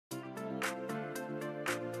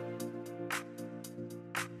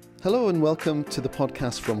Hello and welcome to the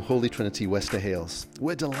podcast from Holy Trinity Wester Hales.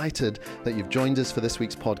 We're delighted that you've joined us for this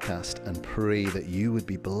week's podcast and pray that you would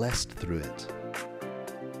be blessed through it.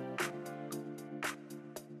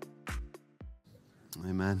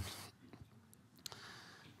 Amen.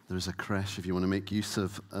 There's a creche if you want to make use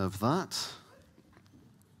of that.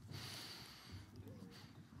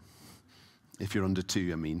 If you're under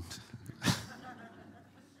 2, I mean.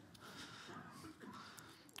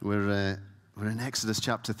 We're in Exodus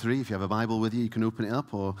chapter 3. If you have a Bible with you, you can open it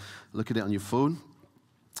up or look at it on your phone.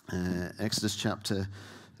 Exodus chapter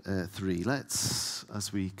 3.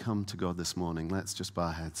 As we come to God this morning, let's just bow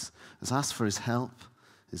our heads. Let's ask for His help,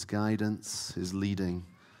 His guidance, His leading.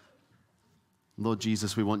 Lord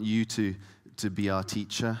Jesus, we want You to be our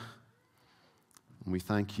teacher. And we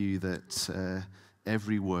thank You that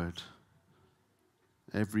every word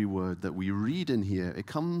that we read in here, it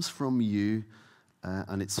comes from You.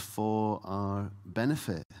 And it's for our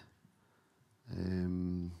benefit,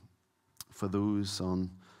 for those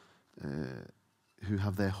who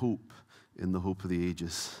have their hope in the hope of the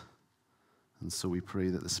ages. And so we pray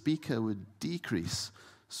that the speaker would decrease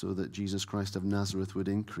so that Jesus Christ of Nazareth would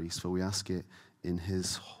increase, for we ask it in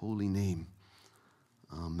His holy name.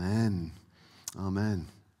 Amen. Amen.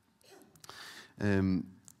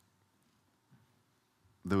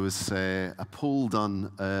 There was a poll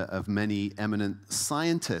done of many eminent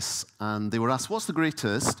scientists, and they were asked, what's the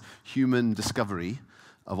greatest human discovery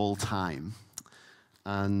of all time?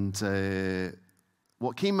 And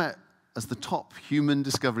what came out as the top human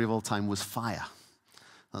discovery of all time was fire.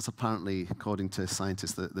 That's apparently, according to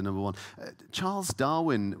scientists, the number one. Charles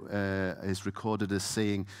Darwin is recorded as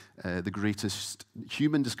saying the greatest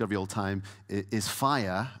human discovery of all time is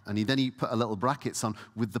fire, and then he put a little brackets on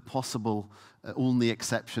with the possible only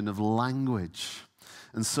exception of language.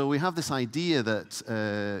 And so we have this idea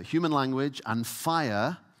that human language and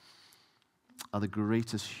fire are the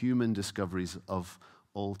greatest human discoveries of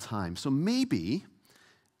all time. So maybe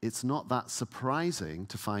it's not that surprising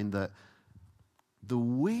to find that the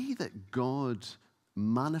way that God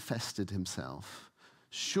manifested Himself,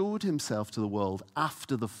 showed Himself to the world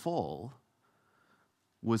after the fall,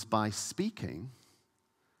 was by speaking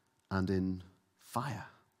and in fire.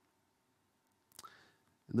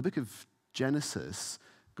 In the book of Genesis,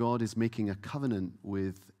 God is making a covenant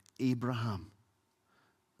with Abraham,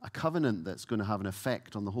 a covenant that's going to have an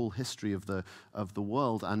effect on the whole history of the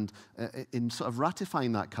world. And in sort of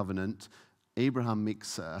ratifying that covenant, Abraham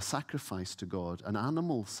makes a sacrifice to God, an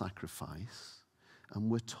animal sacrifice,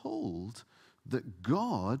 and we're told that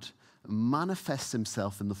God manifests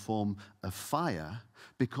Himself in the form of fire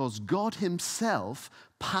because God Himself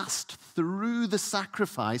passed through the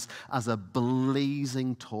sacrifice as a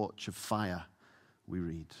blazing torch of fire, we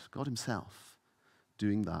read. God Himself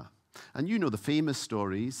doing that. And you know the famous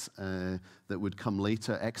stories that would come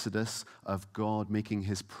later, Exodus, of God making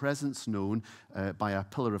His presence known by a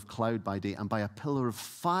pillar of cloud by day and by a pillar of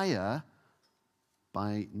fire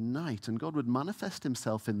by night. And God would manifest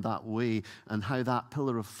Himself in that way, and how that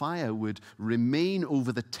pillar of fire would remain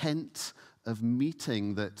over the tent of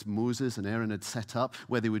meeting that Moses and Aaron had set up,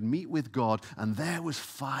 where they would meet with God, and there was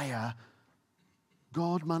fire.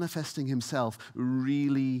 God manifesting Himself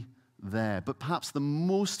really there. But perhaps the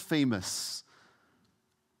most famous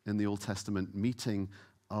in the Old Testament meeting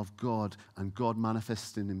of God and God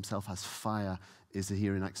manifesting Himself as fire is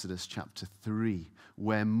here in Exodus chapter 3,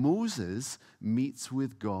 where Moses meets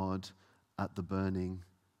with God at the burning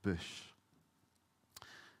bush.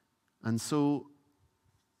 And so,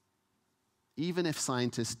 even if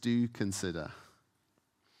scientists do consider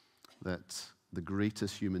that the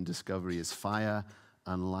greatest human discovery is fire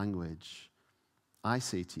and language, I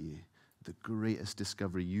say to you, the greatest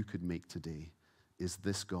discovery you could make today is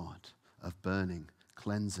this God of burning,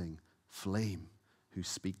 cleansing flame who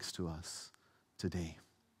speaks to us today.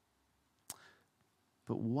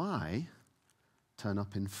 But why turn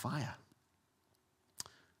up in fire?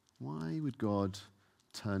 Why would God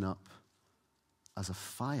turn up as a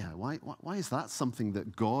fire? Why is that something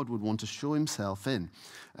that God would want to show Himself in?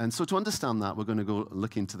 And so to understand that, we're going to go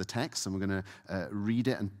look into the text, and we're going to read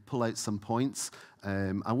it and pull out some points.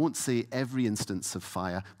 I won't say every instance of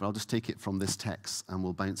fire, but I'll just take it from this text, and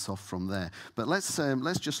we'll bounce off from there. But let's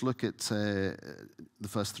just look at the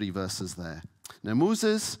first 3 verses there. Now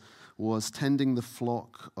Moses was tending the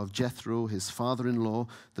flock of Jethro, his father-in-law,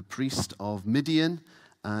 the priest of Midian,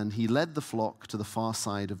 and he led the flock to the far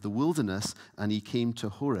side of the wilderness, and he came to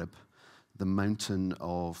Horeb, the mountain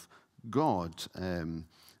of God.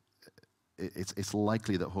 It's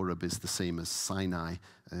likely that Horeb is the same as Sinai.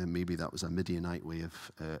 Maybe that was a Midianite way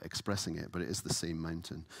of expressing it, but it is the same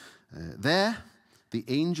mountain. There, the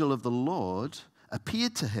angel of the Lord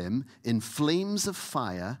appeared to him in flames of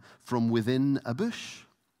fire from within a bush.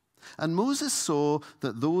 And Moses saw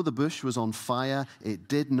that though the bush was on fire, it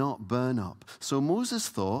did not burn up. So Moses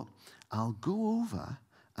thought, I'll go over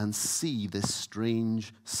and see this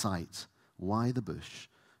strange sight, why the bush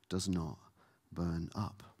does not burn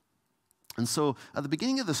up. And so at the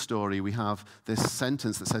beginning of the story, we have this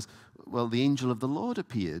sentence that says, well, the angel of the Lord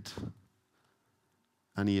appeared.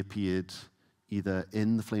 And he appeared either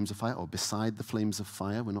in the flames of fire or beside the flames of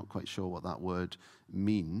fire. We're not quite sure what that word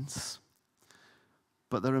means.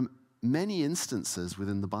 But there are many instances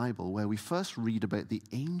within the Bible where we first read about the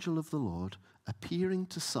angel of the Lord appearing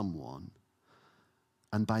to someone,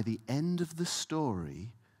 and by the end of the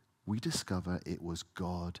story, we discover it was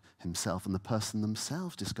God himself, and the person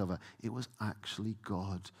themselves discover it was actually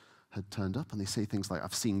God had turned up, and they say things like,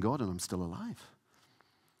 I've seen God and I'm still alive.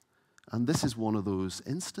 And this is one of those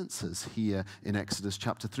instances here in Exodus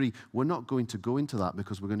chapter 3. We're not going to go into that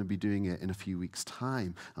because we're going to be doing it in a few weeks'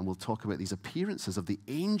 time. And we'll talk about these appearances of the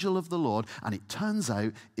angel of the Lord. And it turns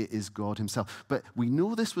out it is God himself. But we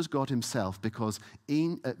know this was God himself because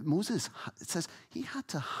Moses, it says, he had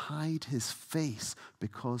to hide his face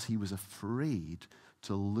because he was afraid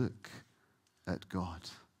to look at God.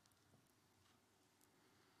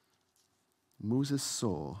 Moses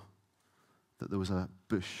saw that there was a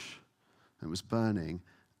bush. It was burning,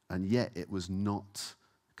 and yet it was not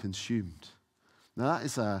consumed. Now, that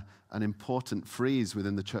is an important phrase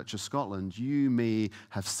within the Church of Scotland. You may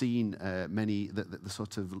have seen the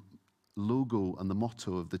sort of logo and the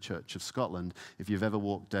motto of the Church of Scotland. If you've ever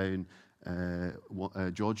walked down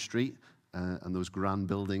George Street and those grand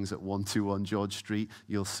buildings at 121 George Street,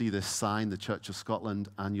 you'll see this sign, the Church of Scotland,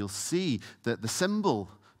 and you'll see that the symbol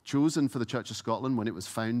chosen for the Church of Scotland when it was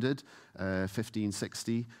founded,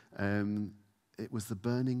 1560, it was the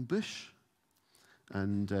burning bush.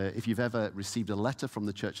 And if you've ever received a letter from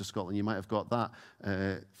the Church of Scotland, you might have got that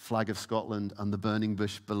flag of Scotland and the burning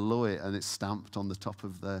bush below it, and it's stamped on the top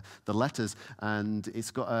of the letters. And it's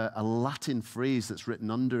got a Latin phrase that's written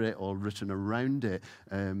under it or written around it,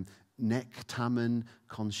 nec tamen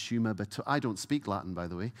consumabitur. I don't speak Latin, by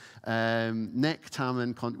the way. Nec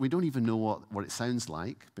tamen, we don't even know what it sounds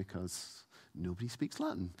like because nobody speaks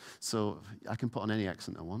Latin. So I can put on any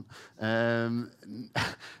accent I want.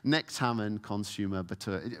 Nec tamen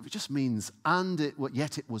consumabitur. It just means,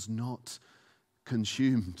 yet it was not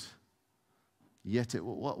consumed. Yet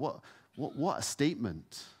what a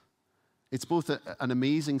statement. It's both an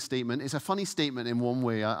amazing statement. It's a funny statement in one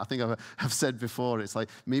way. I think I've said before, it's like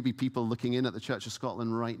maybe people looking in at the Church of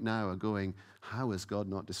Scotland right now are going, how has God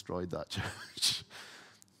not destroyed that church?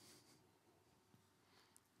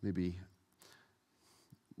 Maybe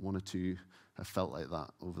one or two have felt like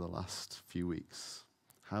that over the last few weeks.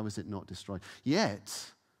 How is it not destroyed? Yet,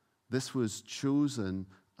 this was chosen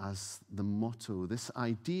as the motto, this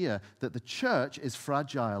idea that the church is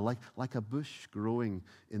fragile, like a bush growing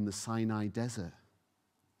in the Sinai desert.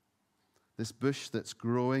 This bush that's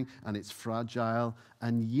growing and it's fragile,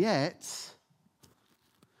 and yet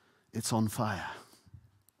it's on fire.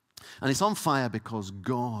 And it's on fire because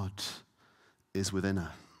God is within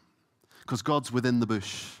her. Because God's within the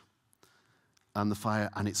bush and the fire,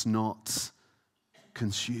 and it's not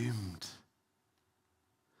consumed.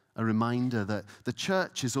 A reminder that the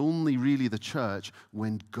church is only really the church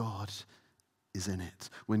when God is in it,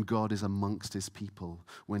 when God is amongst his people,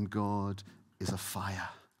 when God is a fire,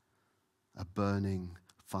 a burning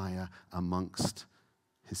fire amongst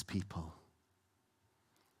his people.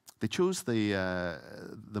 They chose the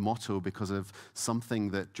motto because of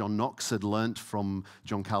something that John Knox had learnt from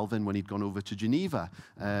John Calvin when he'd gone over to Geneva.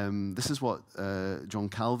 This is what John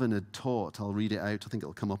Calvin had taught. I'll read it out. I think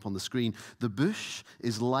it'll come up on the screen. The bush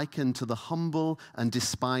is likened to the humble and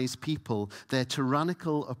despised people. Their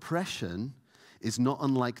tyrannical oppression is not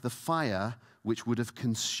unlike the fire which would have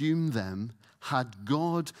consumed them had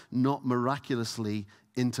God not miraculously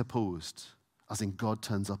interposed, as in God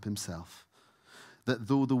turns up himself. That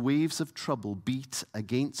though the waves of trouble beat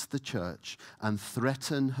against the church and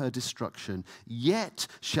threaten her destruction, yet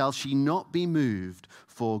shall she not be moved,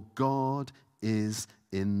 for God is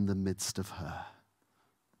in the midst of her.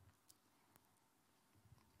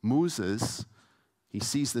 Moses, he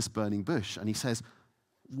sees this burning bush and he says,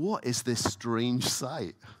 what is this strange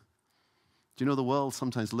sight? Do you know the world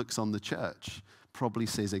sometimes looks on the church, probably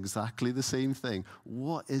says exactly the same thing.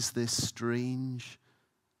 What is this strange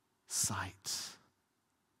sight?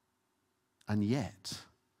 And yet,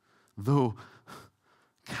 though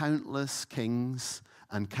countless kings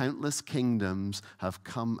and countless kingdoms have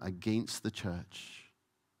come against the church,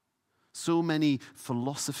 so many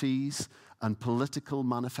philosophies and political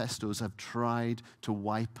manifestos have tried to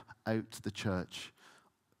wipe out the church.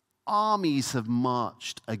 Armies have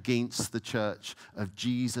marched against the church of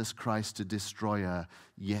Jesus Christ to destroy her,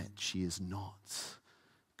 yet she is not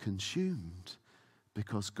consumed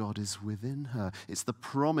because God is within her. It's the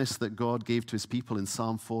promise that God gave to his people in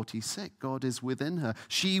Psalm 46. God is within her.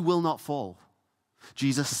 She will not fall.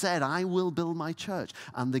 Jesus said, I will build my church,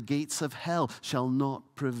 and the gates of hell shall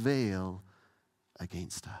not prevail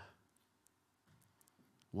against her.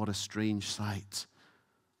 What a strange sight,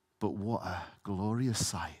 but what a glorious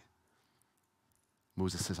sight.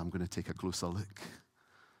 Moses says, I'm going to take a closer look.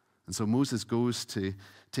 And so Moses goes to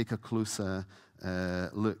take a closer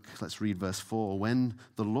look. Let's read verse 4. When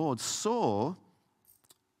the Lord saw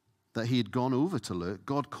that he had gone over to look,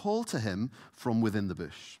 God called to him from within the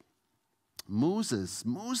bush, Moses,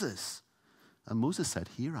 Moses. And Moses said,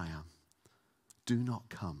 here I am. Do not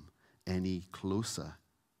come any closer.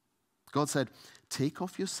 God said, take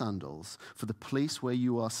off your sandals, for the place where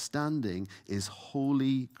you are standing is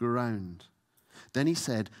holy ground. Then he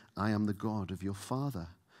said, I am the God of your father,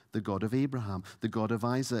 the God of Abraham, the God of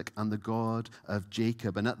Isaac, and the God of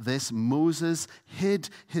Jacob. And at this, Moses hid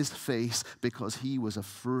his face because he was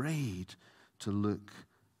afraid to look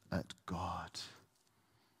at God.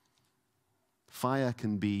 Fire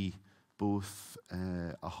can be both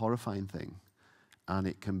a horrifying thing and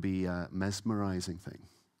it can be a mesmerizing thing,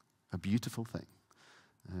 a beautiful thing.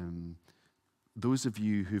 Those of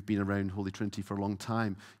you who've been around Holy Trinity for a long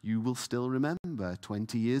time, you will still remember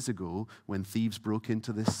 20 years ago when thieves broke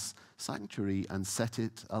into this sanctuary and set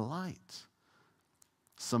it alight.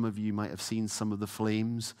 Some of you might have seen some of the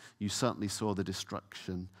flames. You certainly saw the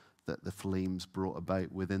destruction that the flames brought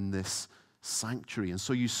about within this sanctuary. And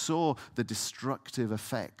so you saw the destructive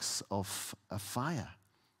effects of a fire.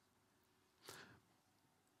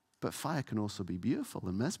 But fire can also be beautiful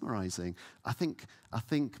and mesmerizing. I think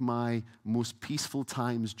my most peaceful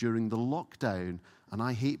times during the lockdown, and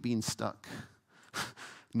I hate being stuck,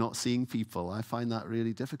 not seeing people. I find that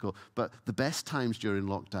really difficult. But the best times during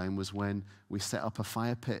lockdown was when we set up a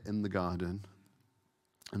fire pit in the garden,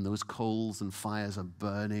 and those coals and fires are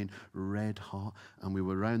burning red hot, and we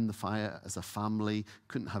were around the fire as a family,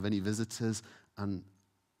 couldn't have any visitors, and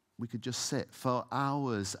we could just sit for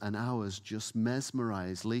hours and hours, just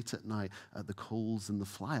mesmerized late at night at the coals and the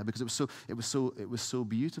fire, because it was so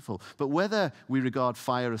beautiful. But whether we regard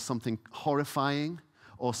fire as something horrifying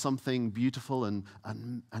or something beautiful and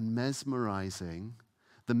mesmerizing,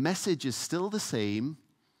 the message is still the same.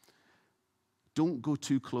 Don't go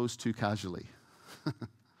too close too casually,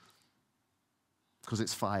 because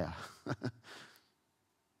it's fire.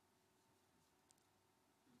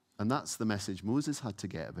 And that's the message Moses had to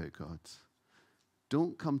get about God.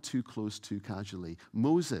 Don't come too close too casually.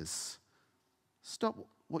 Moses, stop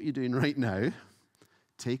what you're doing right now.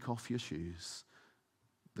 Take off your shoes.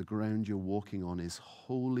 The ground you're walking on is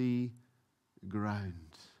holy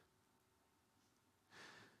ground.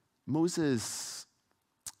 Moses,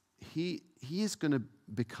 he is going to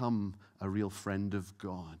become a real friend of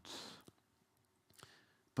God.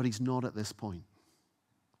 But he's not at this point.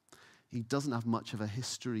 He doesn't have much of a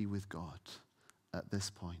history with God at this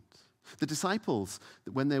point. The disciples,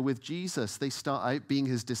 when they're with Jesus, they start out being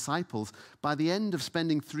his disciples. By the end of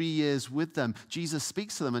spending 3 years with them, Jesus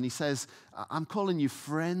speaks to them and he says, I'm calling you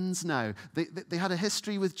friends now. They had a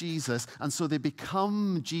history with Jesus, and so they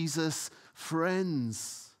become Jesus'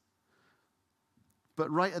 friends.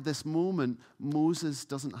 But right at this moment, Moses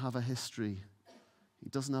doesn't have a history. He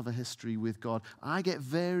doesn't have a history with God. I get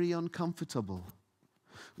very uncomfortable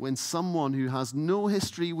when someone who has no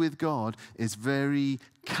history with God is very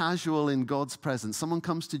casual in God's presence. Someone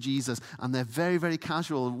comes to Jesus and they're very, very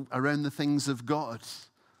casual around the things of God.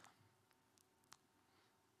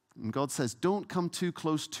 And God says, don't come too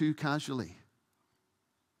close too casually.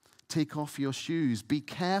 Take off your shoes. Be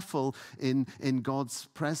careful in God's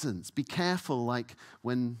presence. Be careful, like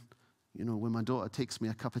when my daughter takes me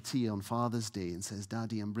a cup of tea on Father's Day and says,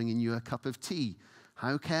 Daddy, I'm bringing you a cup of tea.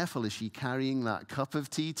 How careful is she carrying that cup of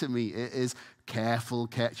tea to me? It is careful.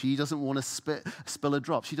 She doesn't want to spill a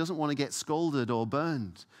drop. She doesn't want to get scolded or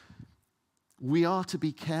burned. We are to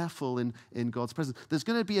be careful in God's presence. There's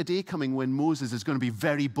going to be a day coming when Moses is going to be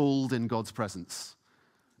very bold in God's presence.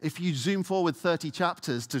 If you zoom forward 30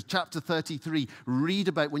 chapters to chapter 33,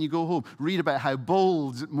 when you go home, read about how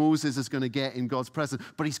bold Moses is going to get in God's presence.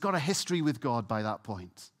 But he's got a history with God by that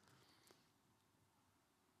point.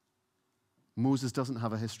 Moses doesn't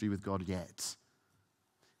have a history with God yet.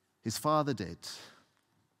 His father did.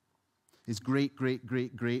 His great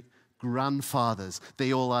grandfathers.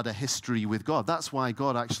 They all had a history with God. That's why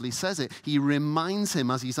God actually says it. He reminds him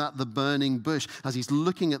as he's at the burning bush, as he's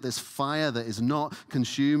looking at this fire that is not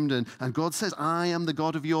consumed. And God says, I am the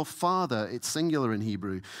God of your father. It's singular in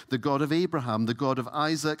Hebrew. The God of Abraham, the God of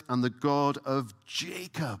Isaac, and the God of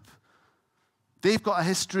Jacob. They've got a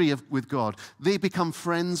history with God. They become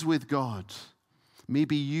friends with God.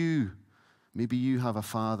 Maybe you have a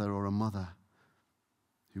father or a mother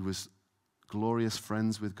who was glorious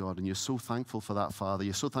friends with God, and you're so thankful for that father.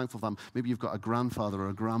 You're so thankful for them. Maybe you've got a grandfather or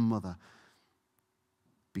a grandmother.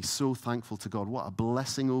 Be so thankful to God. What a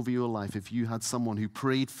blessing over your life if you had someone who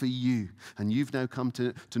prayed for you, and you've now come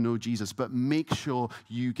to know Jesus. But make sure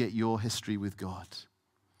you get your history with God.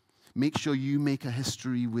 Make sure you make a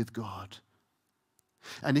history with God.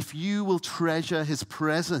 And if you will treasure his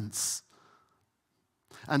presence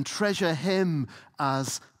and treasure him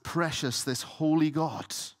as precious, this holy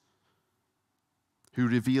God who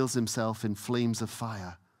reveals himself in flames of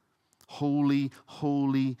fire. Holy,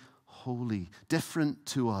 holy, holy. Different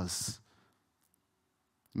to us.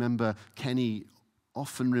 Remember, Kenny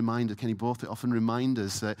Borthwick often reminded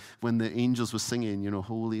us that when the angels were singing,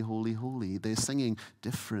 holy, holy, holy, they're singing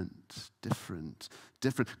different.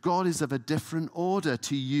 God is of a different order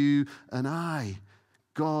to you and I.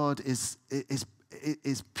 God is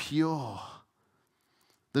pure.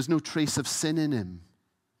 There's no trace of sin in him.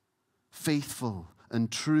 Faithful and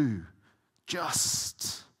true,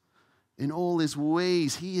 just in all his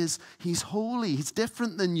ways. He's holy. He's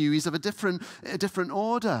different than you. He's of a different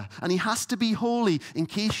order. And he has to be holy in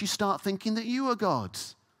case you start thinking that you are God.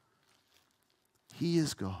 He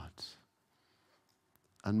is God.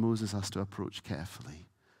 And Moses has to approach carefully.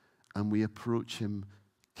 And we approach him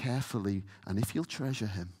carefully. And if you'll treasure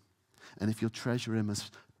him, and if you'll treasure him as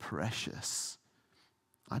precious,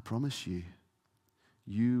 I promise you,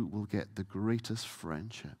 you will get the greatest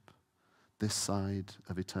friendship this side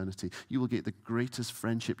of eternity. You will get the greatest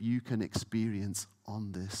friendship you can experience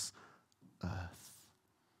on this earth.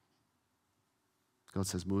 God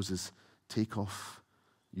says, Moses, take off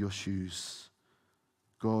your shoes.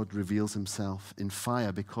 God reveals himself in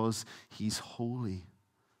fire because he's holy.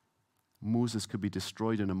 Moses could be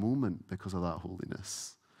destroyed in a moment because of that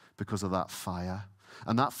holiness, because of that fire.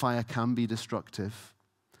 And that fire can be destructive.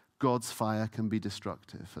 God's fire can be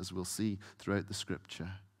destructive, as we'll see throughout the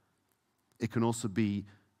scripture. It can also be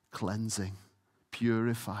cleansing,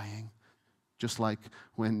 purifying, just like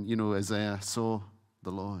when, Isaiah saw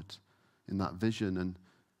the Lord in that vision and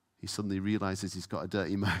he suddenly realizes he's got a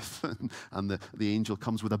dirty mouth and the angel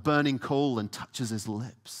comes with a burning coal and touches his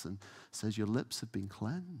lips and says, your lips have been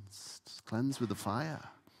cleansed with the fire.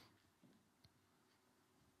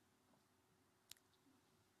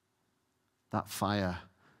 That fire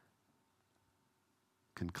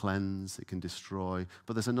can cleanse, it can destroy.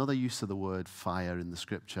 But there's another use of the word fire in the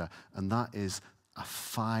scripture, and that is a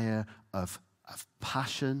fire of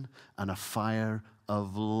passion and a fire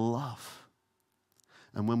of love.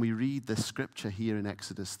 And when we read this scripture here in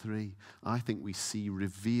Exodus 3, I think we see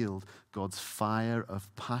revealed God's fire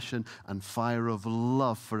of passion and fire of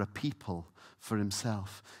love for a people, for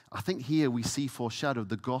himself. I think here we see foreshadowed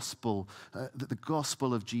the gospel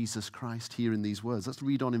of Jesus Christ here in these words. Let's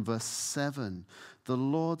read on in verse 7. The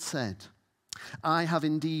Lord said, I have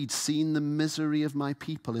indeed seen the misery of my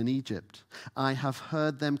people in Egypt. I have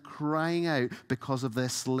heard them crying out because of their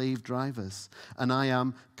slave drivers. And I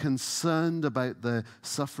am concerned about the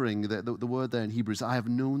suffering. The word there in Hebrew is, I have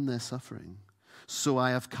known their suffering. So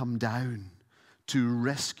I have come down to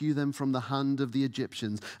rescue them from the hand of the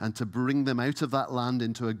Egyptians and to bring them out of that land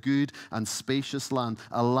into a good and spacious land,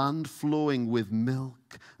 a land flowing with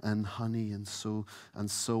milk and honey and so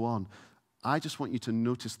on. I just want you to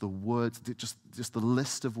notice the words, just the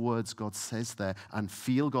list of words God says there, and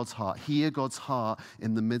feel God's heart. Hear God's heart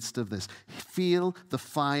in the midst of this. Feel the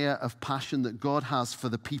fire of passion that God has for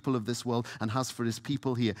the people of this world and has for his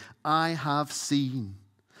people here. I have seen,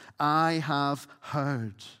 I have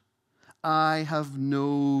heard, I have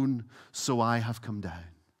known, so I have come down.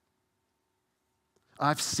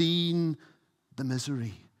 I've seen the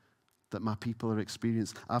misery that my people have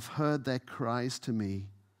experienced. I've heard their cries to me.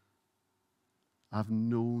 I've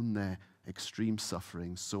known their extreme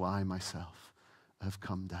suffering, so I myself have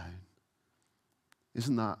come down.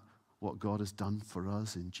 Isn't that what God has done for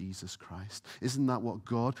us in Jesus Christ? Isn't that what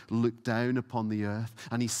God looked down upon the earth?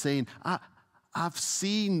 And he's saying, I've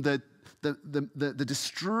seen the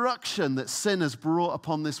destruction that sin has brought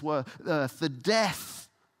upon this earth, the death,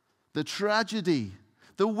 the tragedy,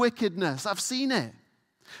 the wickedness. I've seen it.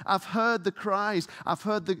 I've heard the cries. I've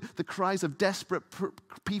heard the cries of desperate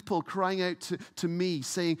people crying out to me,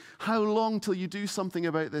 saying, how long till you do something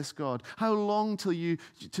about this, God? How long till you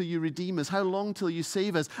redeem us? How long till you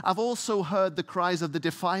save us? I've also heard the cries of the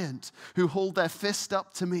defiant who hold their fist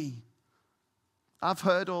up to me. I've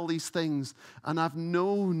heard all these things, and I've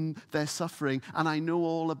known their suffering, and I know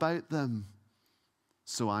all about them.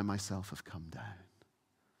 So I myself have come down.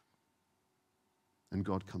 And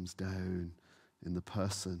God comes down in the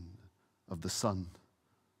person of the Son,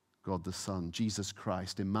 God the Son, Jesus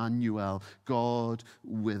Christ, Emmanuel, God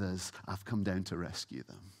with us. I've come down to rescue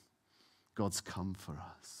them. God's come for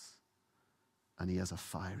us. And he has a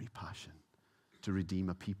fiery passion to redeem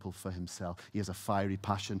a people for himself. He has a fiery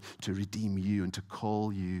passion to redeem you and to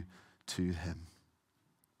call you to him.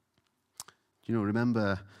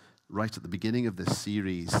 Remember right at the beginning of this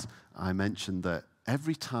series, I mentioned that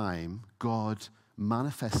every time God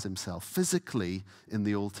manifests himself physically in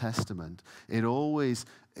the Old Testament, it's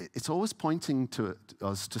always pointing to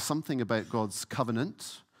us to something about God's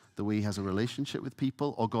covenant, the way he has a relationship with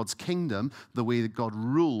people, or God's kingdom, the way that God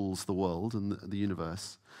rules the world and the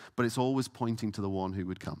universe. But it's always pointing to the one who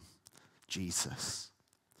would come, Jesus.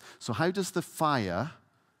 So how does the fire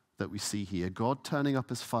that we see here, God turning up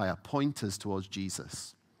his fire, point us towards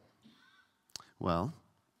Jesus? Well,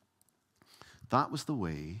 that was the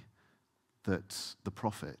way that the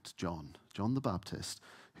prophet John the Baptist,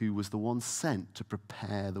 who was the one sent to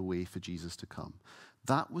prepare the way for Jesus to come,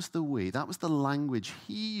 that was the way, that was the language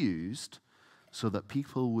he used so that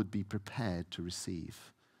people would be prepared to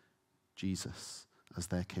receive Jesus as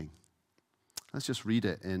their king. Let's just read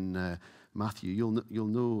it in Matthew. You'll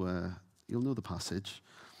know the passage.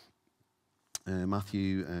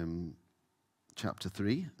 Matthew chapter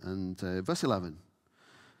 3 and verse 11.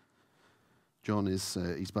 John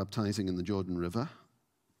he's baptizing in the Jordan River,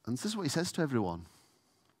 and this is what he says to everyone.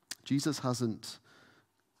 Jesus hasn't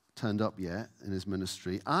turned up yet in his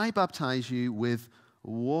ministry. I baptize you with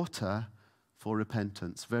water for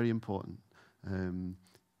repentance. Very important.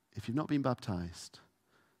 If you've not been baptized,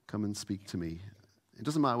 come and speak to me. It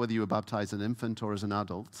doesn't matter whether you were baptized as an infant or as an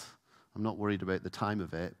adult. I'm not worried about the time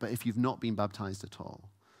of it. But if you've not been baptized at all,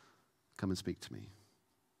 come and speak to me.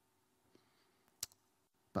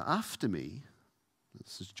 But after me,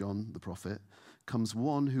 this is John the prophet, comes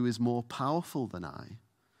one who is more powerful than I,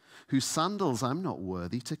 whose sandals I'm not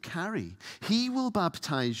worthy to carry. He will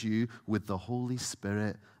baptize you with the Holy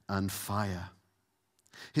Spirit and fire.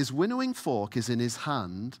 His winnowing fork is in his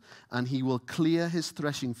hand, and he will clear his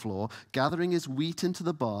threshing floor, gathering his wheat into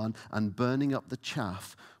the barn and burning up the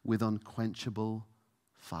chaff with unquenchable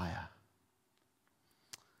fire.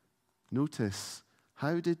 Notice,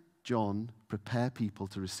 how did John prepare people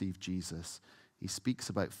to receive Jesus? He speaks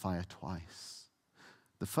about fire twice.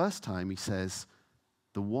 The first time he says,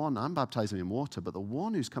 I'm baptizing in water, but the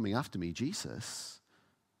one who's coming after me, Jesus,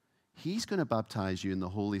 he's going to baptize you in the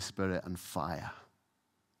Holy Spirit and fire.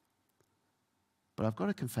 But I've got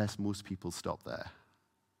to confess, most people stop there,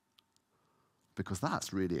 because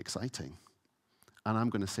that's really exciting. And I'm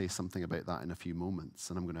going to say something about that in a few moments,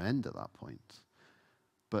 and I'm going to end at that point.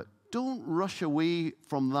 But don't rush away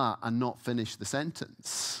from that and not finish the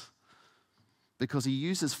sentence, because he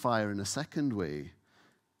uses fire in a second way.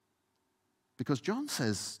 Because John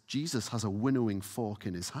says Jesus has a winnowing fork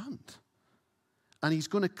in his hand, and he's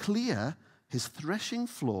going to clear his threshing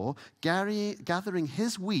floor, gathering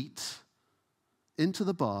his wheat into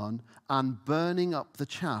the barn and burning up the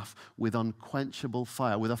chaff with unquenchable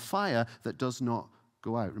fire, with a fire that does not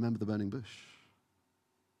go out. Remember the burning bush?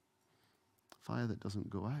 Fire that doesn't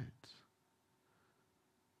go out.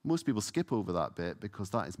 Most people skip over that bit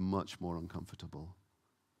because that is much more uncomfortable.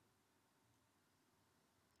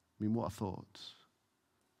 I mean, what a thought.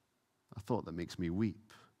 A thought that makes me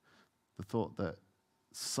weep. The thought that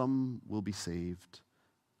some will be saved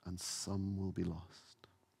and some will be lost.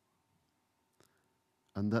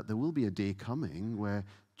 And that there will be a day coming where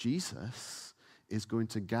Jesus is going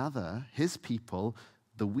to gather his people,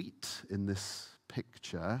 the wheat in this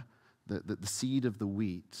picture, the seed of the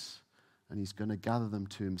wheat, and he's going to gather them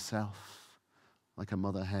to himself like a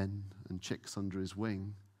mother hen and chicks under his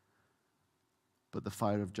wing. But the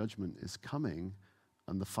fire of judgment is coming,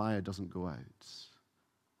 and the fire doesn't go out.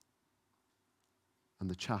 And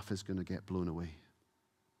the chaff is going to get blown away.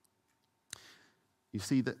 You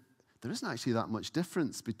see that there isn't actually that much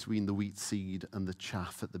difference between the wheat seed and the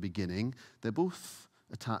chaff at the beginning. They're both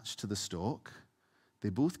attached to the stalk. They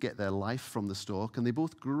both get their life from the stalk, and they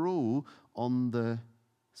both grow on the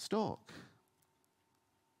stalk.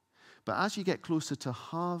 But as you get closer to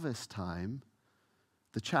harvest time,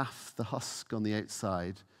 the chaff, the husk on the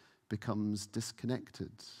outside, becomes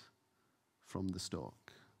disconnected from the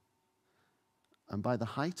stalk. And by the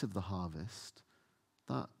height of the harvest,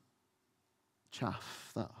 that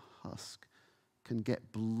chaff, that husk, can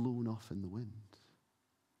get blown off in the wind.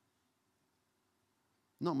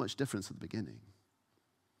 Not much difference at the beginning,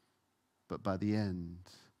 but by the end,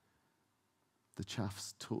 the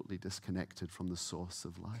chaff's totally disconnected from the source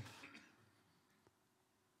of life.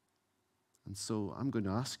 And so I'm going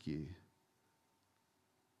to ask you,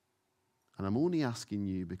 and I'm only asking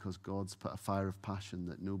you because God's put a fire of passion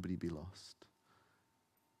that nobody be lost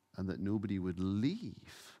and that nobody would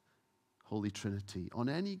leave Holy Trinity on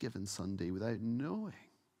any given Sunday without knowing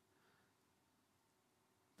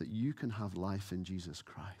that you can have life in Jesus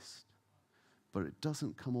Christ. But it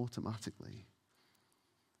doesn't come automatically.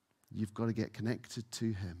 You've got to get connected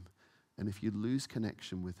to him. And if you lose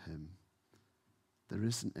connection with him, there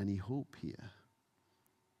isn't any hope here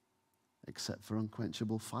except for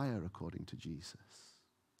unquenchable fire, according to Jesus.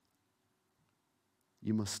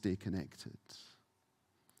 You must stay connected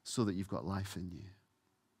so that you've got life in you,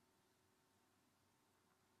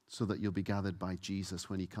 so that you'll be gathered by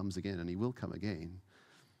Jesus when he comes again, and he will come again,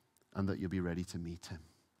 and that you'll be ready to meet him.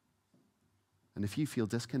 And if you feel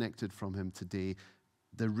disconnected from him today,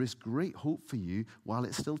 there is great hope for you while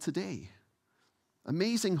it's still today.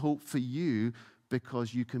 Amazing hope for you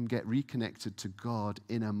because you can get reconnected to God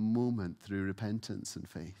in a moment through repentance and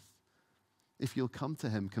faith. If you'll come to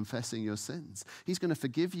him confessing your sins, he's going to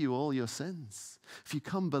forgive you all your sins. If you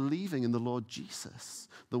come believing in the Lord Jesus,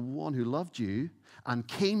 the one who loved you and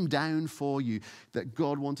came down for you, that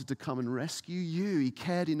God wanted to come and rescue you. He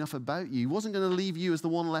cared enough about you. He wasn't going to leave you as the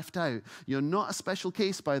one left out. You're not a special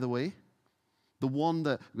case, by the way. The one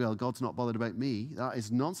that, well, God's not bothered about me. That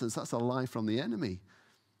is nonsense. That's a lie from the enemy.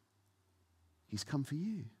 He's come for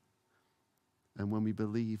you. And when we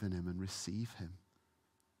believe in him and receive him,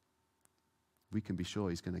 we can be sure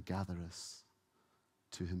he's going to gather us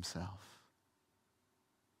to himself.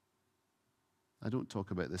 I don't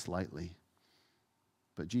talk about this lightly,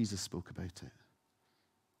 but Jesus spoke about it.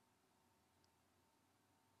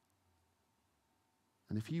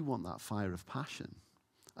 And if you want that fire of passion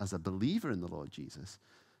as a believer in the Lord Jesus,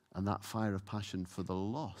 and that fire of passion for the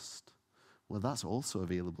lost, well, that's also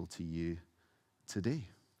available to you today.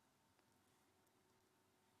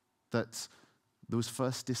 That those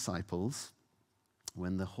first disciples,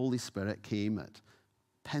 when the Holy Spirit came at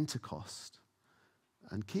Pentecost,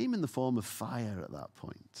 and came in the form of fire at that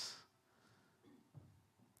point,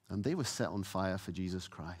 and they were set on fire for Jesus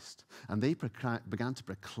Christ, and they began to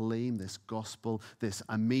proclaim this gospel, this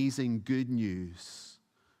amazing good news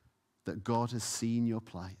that God has seen your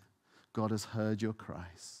plight, God has heard your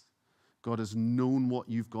cries, God has known what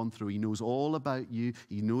you've gone through. He knows all about you.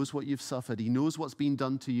 He knows what you've suffered. He knows what's been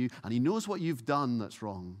done to you, and he knows what you've done that's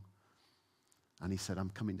wrong. And he said,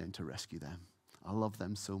 I'm coming down to rescue them. I love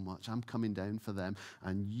them so much. I'm coming down for them.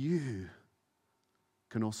 And you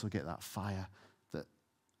can also get that fire that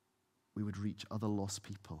we would reach other lost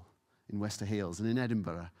people in Wester Hailes and in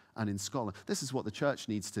Edinburgh and in Scotland. This is what the church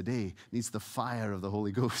needs today. It needs the fire of the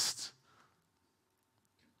Holy Ghost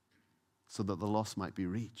so that the lost might be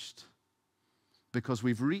reached. Because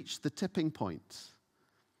we've reached the tipping point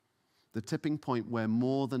where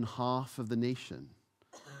more than half of the nation,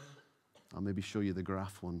 I'll maybe show you the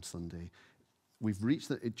graph one Sunday. We've reached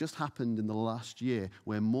that. It just happened in the last year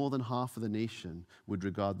where more than half of the nation would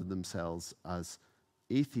regard themselves as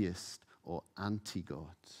atheist or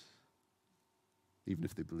anti-God, even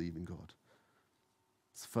if they believe in God.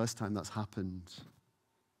 It's the first time that's happened.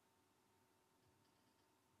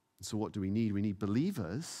 So what do we need? We need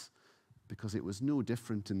believers, because it was no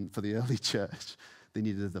different for the early church. They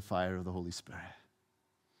needed the fire of the Holy Spirit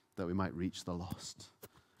that we might reach the lost.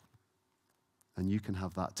 And you can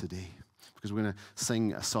have that today. Because we're going to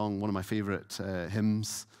sing a song, one of my favorite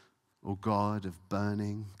hymns, O God of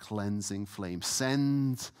burning, cleansing flame,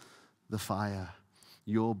 send the fire,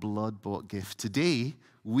 your blood-bought gift. Today,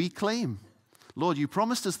 we claim, Lord, you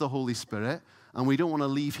promised us the Holy Spirit, and we don't want to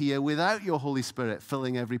leave here without your Holy Spirit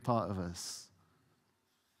filling every part of us.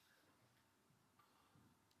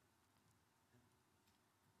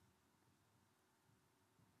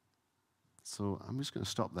 So I'm just going to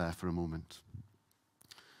stop there for a moment.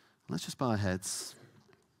 Let's just bow our heads.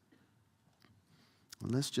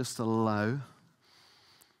 And let's just allow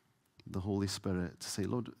the Holy Spirit to say,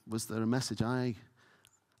 Lord, was there a message I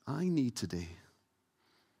need today?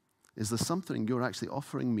 Is there something you're actually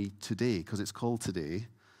offering me today, because it's called today,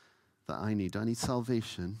 that I need? Do I need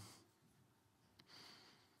salvation?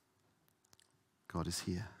 God is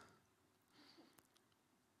here.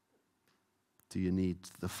 Do you need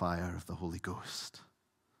the fire of the Holy Ghost?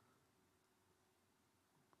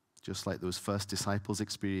 just like those first disciples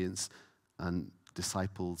experienced and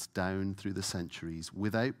disciples down through the centuries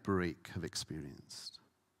without break have experienced.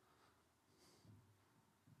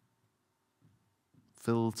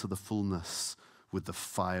 Fill to the fullness with the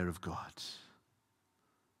fire of God.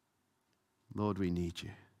 Lord, we need you.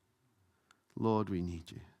 Lord, we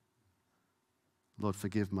need you. Lord,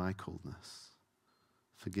 forgive my coldness.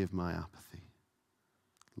 Forgive my apathy.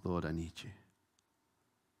 Lord, I need you.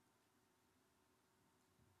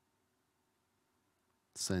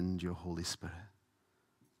 Send your Holy Spirit.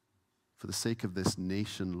 For the sake of this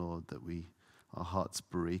nation, Lord, that our hearts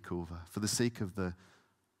break over. For the sake of the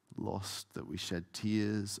lost that we shed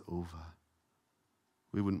tears over.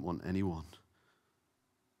 We wouldn't want anyone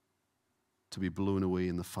to be blown away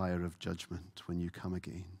in the fire of judgment when you come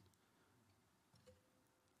again.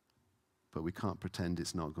 But we can't pretend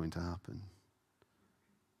it's not going to happen.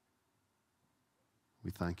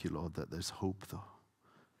 We thank you, Lord, that there's hope, though.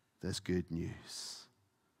 There's good news.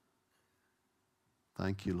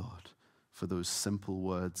 Thank you, Lord, for those simple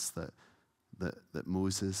words that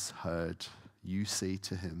Moses heard you say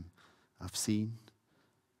to him, I've seen,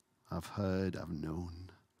 I've heard, I've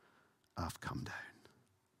known, I've come down.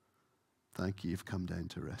 Thank you, you've come down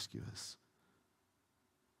to rescue us.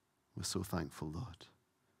 We're so thankful, Lord.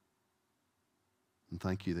 And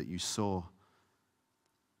thank you that you saw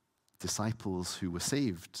disciples who were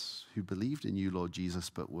saved, who believed in you, Lord Jesus,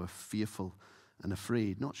 but were fearful and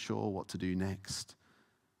afraid, not sure what to do next.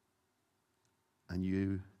 And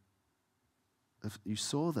you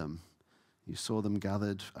saw them. You saw them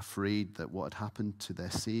gathered, afraid that what had happened to their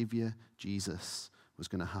Savior, Jesus, was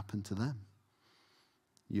going to happen to them.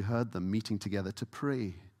 You heard them meeting together to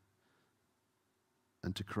pray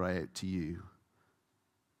and to cry out to you.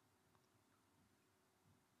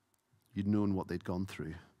 You'd known what they'd gone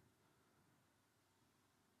through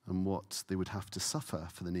and what they would have to suffer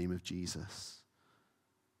for the name of Jesus.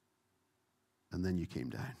 And then you came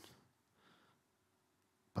down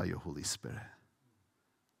by your Holy Spirit.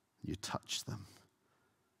 You touched them.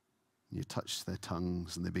 You touched their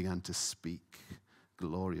tongues and they began to speak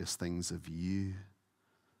glorious things of you.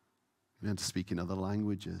 They began to speak in other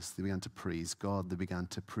languages. They began to praise God. They began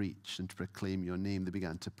to preach and to proclaim your name. They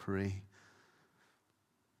began to pray.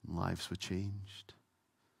 Lives were changed.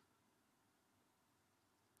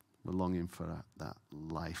 We're longing for that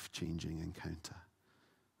life-changing encounter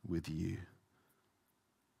with you.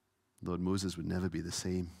 Lord, Moses would never be the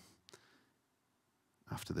same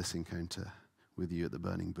after this encounter with you at the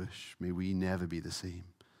burning bush. May we never be the same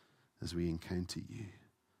as we encounter you.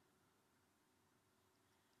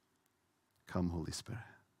 Come, Holy Spirit.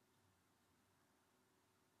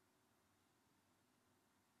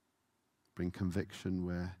 Bring conviction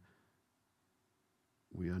where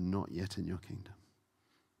we are not yet in your kingdom,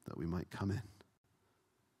 that we might come in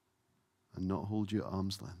and not hold you at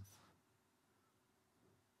arm's length.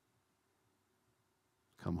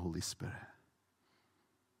 Come, Holy Spirit.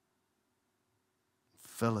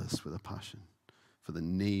 Fill us with a passion for the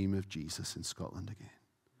name of Jesus in Scotland again.